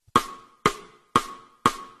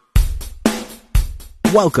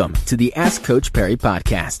Welcome to the Ask Coach Perry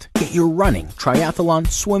podcast. Get your running, triathlon,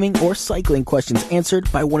 swimming, or cycling questions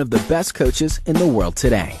answered by one of the best coaches in the world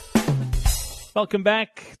today. Welcome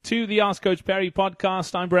back to the Ask Coach Perry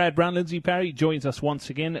podcast. I'm Brad Brown. Lindsay Perry joins us once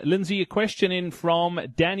again. Lindsay, a question in from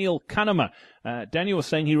Daniel Kahnemer. Daniel was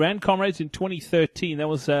saying he ran Comrades in 2013. That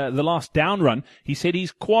was the last down run. He said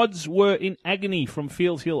his quads were in agony from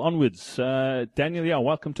Fields Hill onwards. Daniel,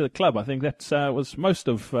 welcome to the club. I think that was most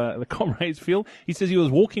of the Comrades field. He says he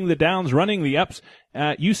was walking the downs, running the ups.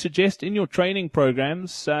 You suggest in your training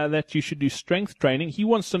programs that you should do strength training. He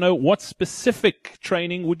wants to know what specific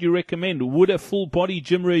training would you recommend? Would a full body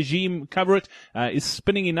gym regime cover it? Is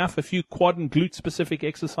spinning enough? A few quad and glute specific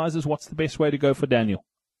exercises? What's the best way to go for Daniel?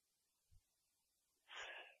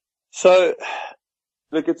 So,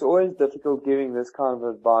 look, it's always difficult giving this kind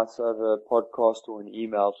of advice over a podcast or an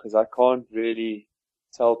email because I can't really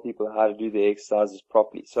tell people how to do the exercises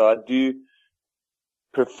properly. So I do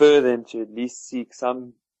prefer them to at least seek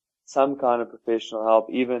some kind of professional help,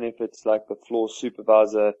 even if it's like the floor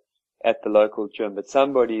supervisor at the local gym, but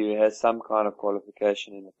somebody who has some kind of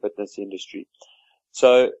qualification in the fitness industry.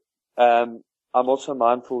 So, I'm also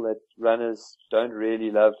mindful that runners don't really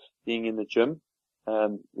love being in the gym.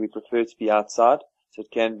 We prefer to be outside, so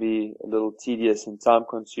it can be a little tedious and time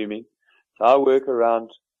consuming. So I work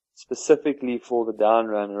around, specifically for the down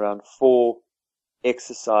run, around 4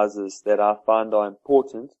 exercises that I find are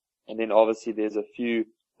important. And then obviously there's a few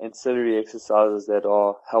ancillary exercises that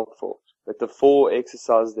are helpful. But the 4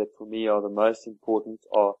 exercises that for me are the most important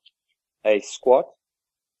are a squat,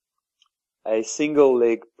 a single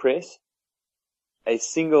leg press, a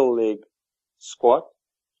single leg squat,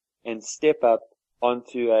 and step up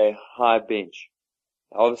onto a high bench.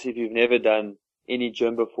 Obviously, if you've never done any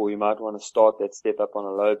gym before, you might want to start that step up on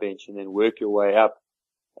a low bench and then work your way up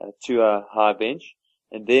to a high bench.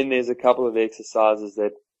 And then there's a couple of exercises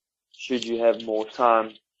that, should you have more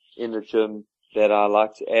time in the gym, that I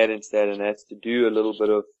like to add into that, and that's to do a little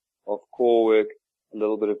bit of core work, a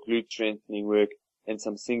little bit of glute strengthening work, and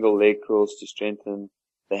some single leg curls to strengthen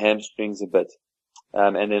the hamstrings a bit.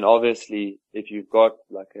 And then obviously, if you've got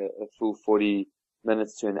like a full 40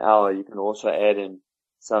 minutes to an hour, you can also add in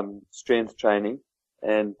some strength training.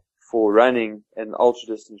 And for running and ultra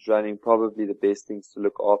distance running, probably the best things to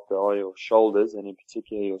look after are your shoulders, and in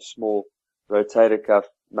particular your small rotator cuff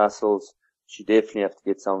muscles. You definitely have to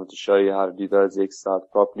get someone to show you how to do those exercises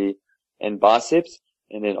properly, and biceps.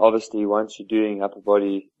 And then obviously once you're doing upper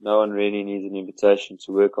body, no one really needs an invitation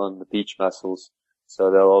to work on the beach muscles.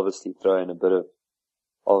 So they'll obviously throw in a bit of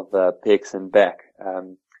pecs and back.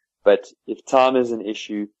 But if time is an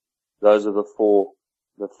issue, those are the four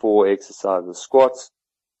exercises: squats,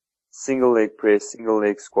 single leg press, single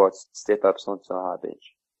leg squats, step ups onto a high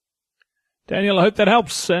bench. Daniel, I hope that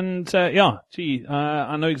helps. And I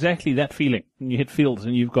know exactly that feeling when you hit fields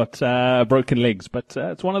and you've got broken legs. But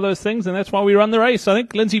it's one of those things, and that's why we run the race, I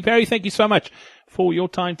think. Lindsay Perry, thank you so much for your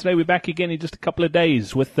time today. We're back again in just a couple of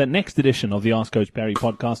days with the next edition of the Ask Coach Perry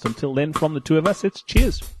podcast. Until then, from the two of us, it's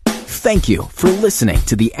cheers. Thank you for listening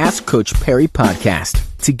to the Ask Coach Perry podcast.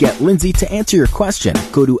 To get Lindsay to answer your question,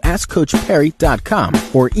 go to AskCoachPerry.com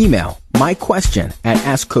or email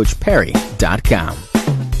myquestion@AskCoachPerry.com.